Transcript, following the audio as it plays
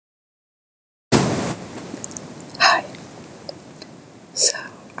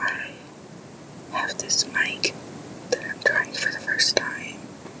this mic that I'm trying for the first time,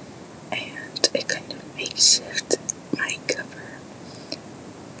 and a kind of makeshift mic cover.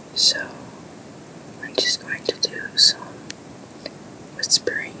 So I'm just going to do some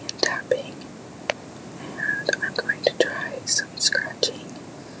whispering and tapping, and I'm going to try some scratching,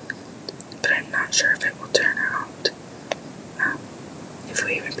 but I'm not sure if it will turn out, if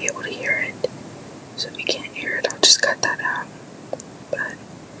we'll even be able to hear it. So if you can't hear it, I'll just cut that out. But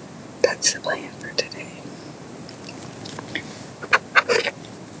that's the plan for today.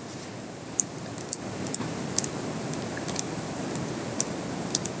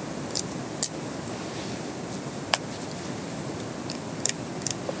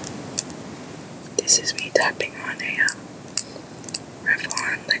 This is me tapping on a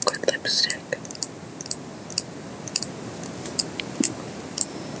Revlon liquid lipstick.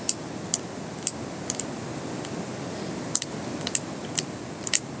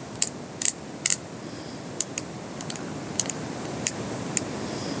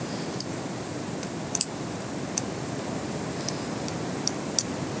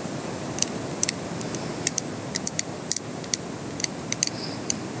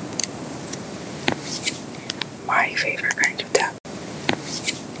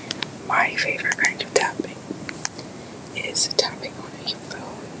 My favorite kind of tapping is tapping on a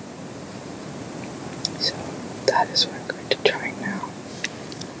phone. So that is what I'm going to try now.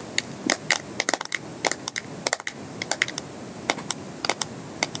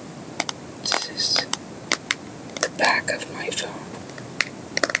 This is the back of my phone.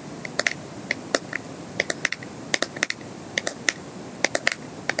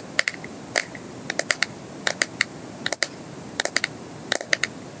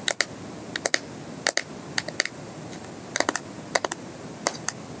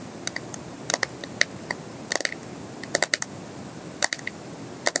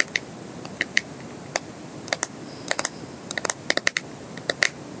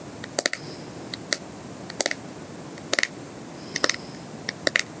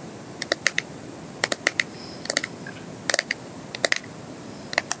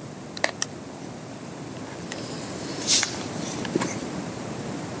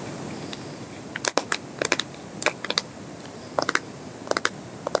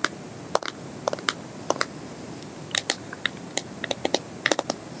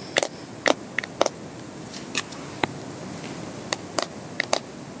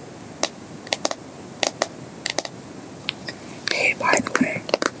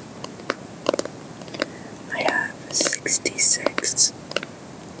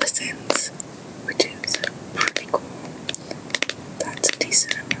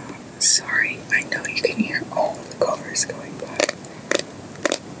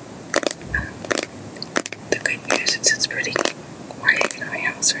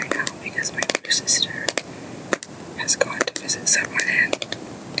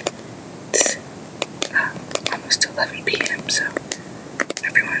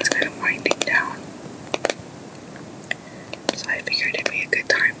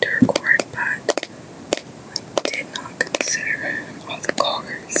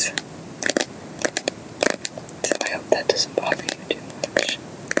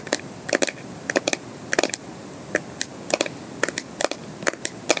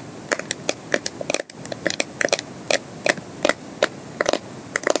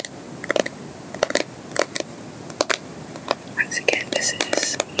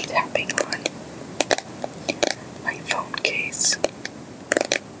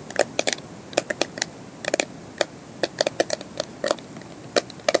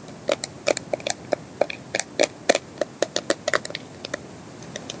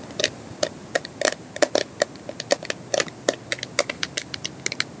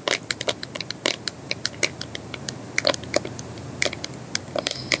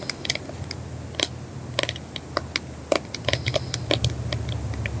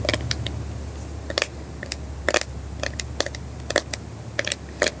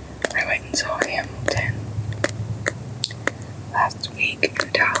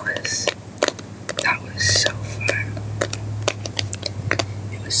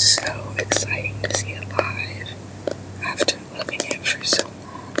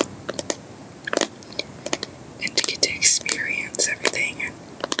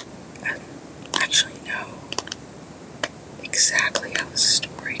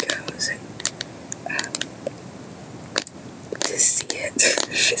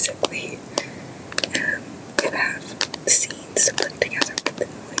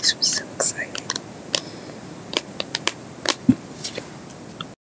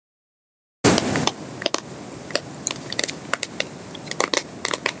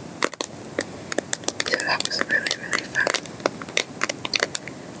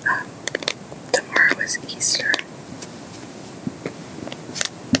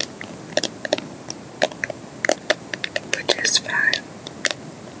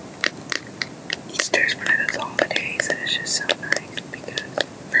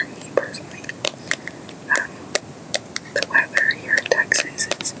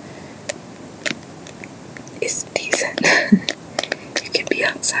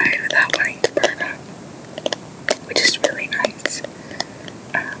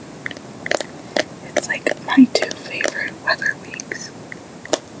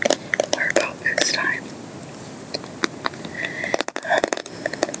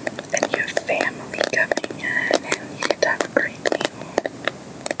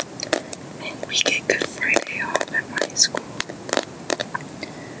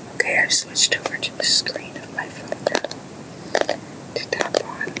 Okay, I've switched over to the screen of my phone now to tap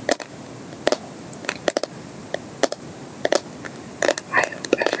on. I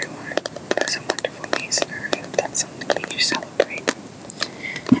hope everyone has a wonderful Easter, if that's something that you celebrate.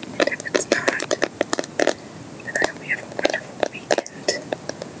 And if it's not, then I hope you have a wonderful weekend,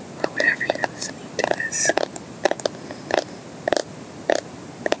 or whenever you're listening to this.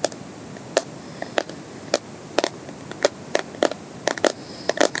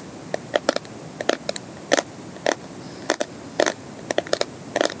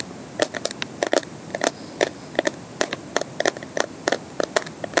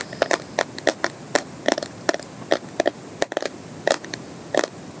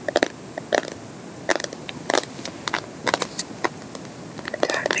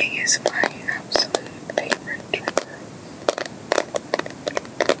 Tapping is my absolute favorite trigger.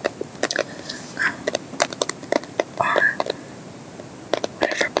 On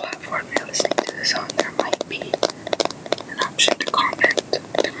whatever platform you're listening to this on, there might be an option to comment.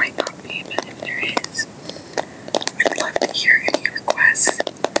 There might not be, but if there is, I'd love to hear any requests.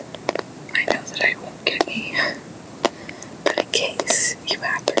 I know that I won't get any, but in case you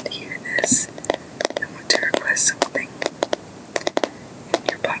happen to hear this and want to request something, and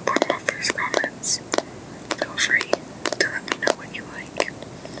your platform offers comments, feel free to let me know what you like.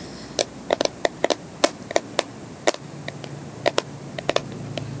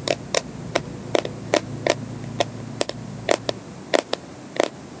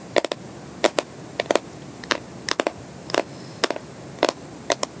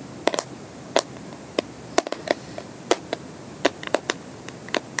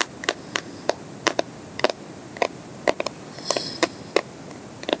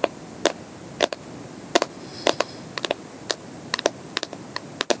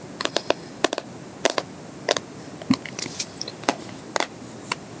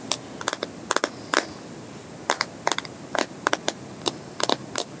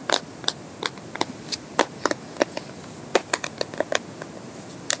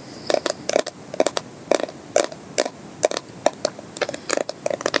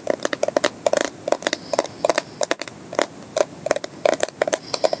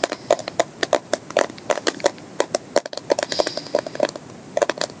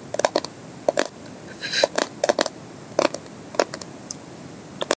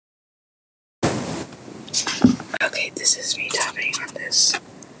 Okay, this is me tapping on this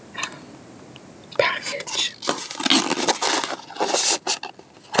package.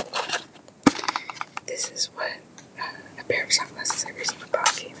 This is what a pair of sunglasses I recently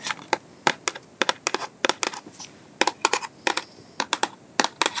bought came in.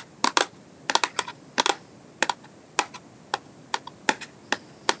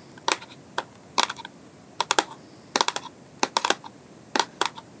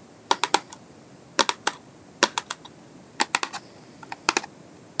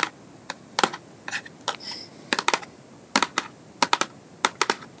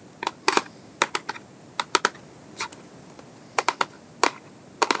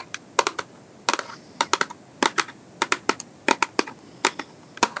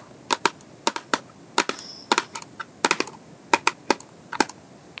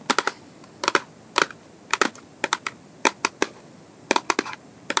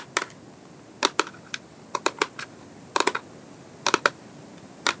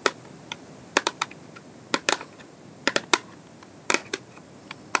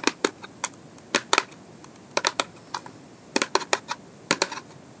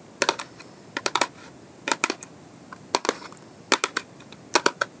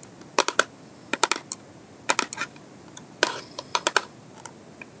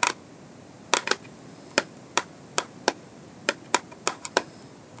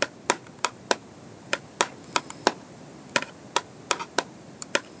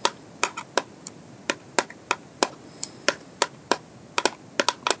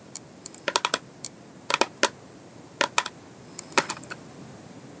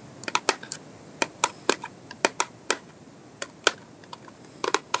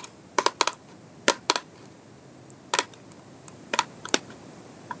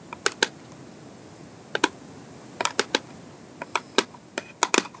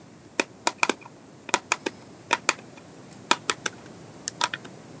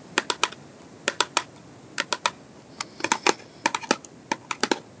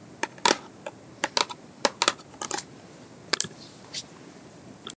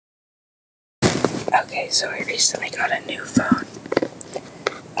 Okay, so I recently got a new phone.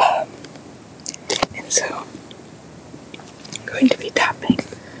 And so I'm going to be tapping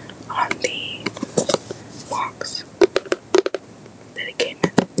on the box that it came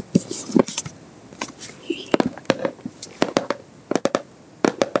in.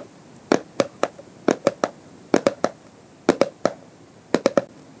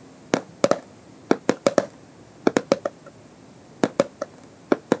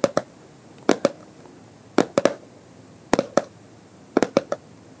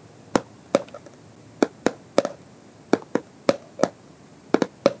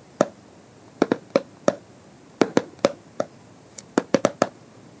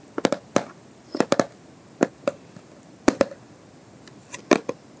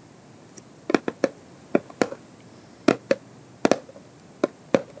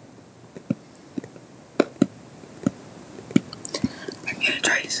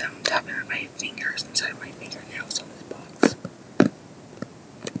 guys, I'm tapping on my fingers inside my fingernails on this box.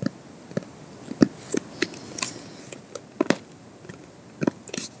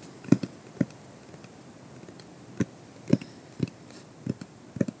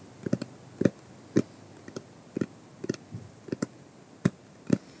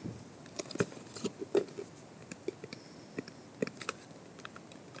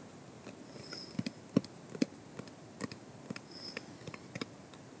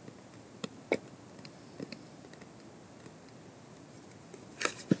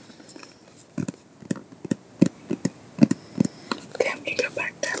 Okay, I'm gonna go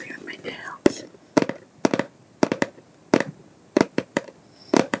back tapping on my nails.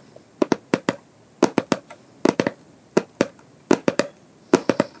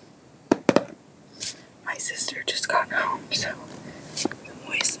 My sister just got home, so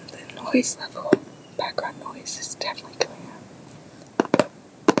the noise level, background noise is definitely going up.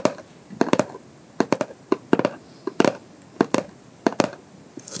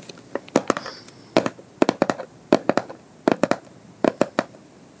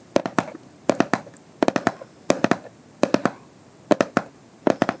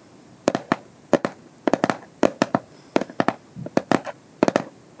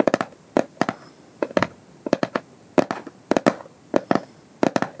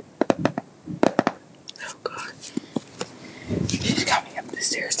 Oh god. She's coming up the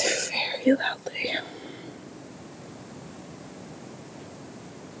stairs very loudly.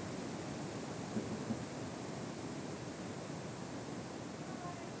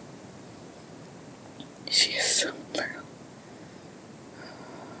 She is so loud.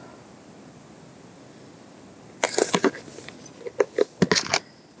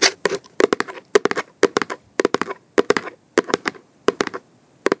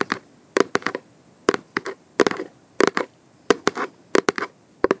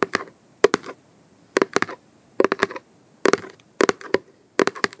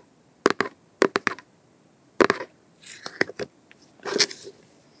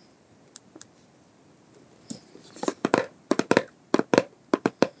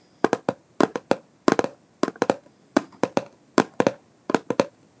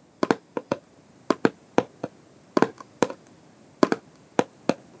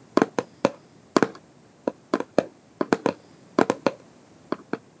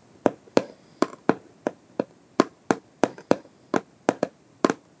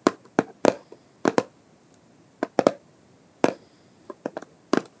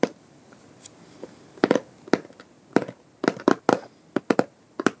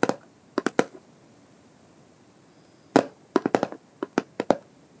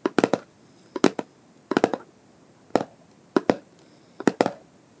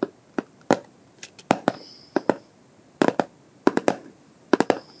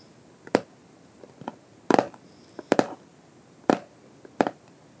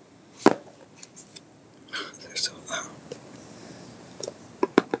 They're so loud.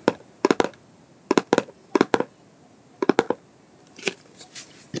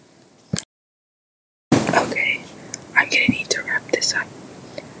 Okay, I'm gonna need to wrap this up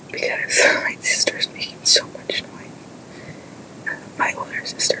because my sister's making so much noise. My older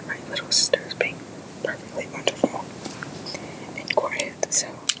sister, my little sister is being perfectly wonderful and quiet, so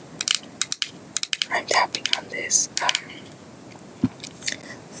I'm tapping on this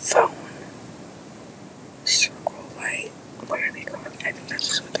phone circle light. What are they called? I think that's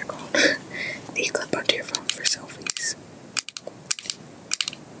just what they're called. They clip onto your phone for selfies.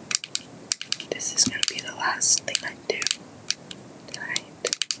 This is gonna be the last thing I do.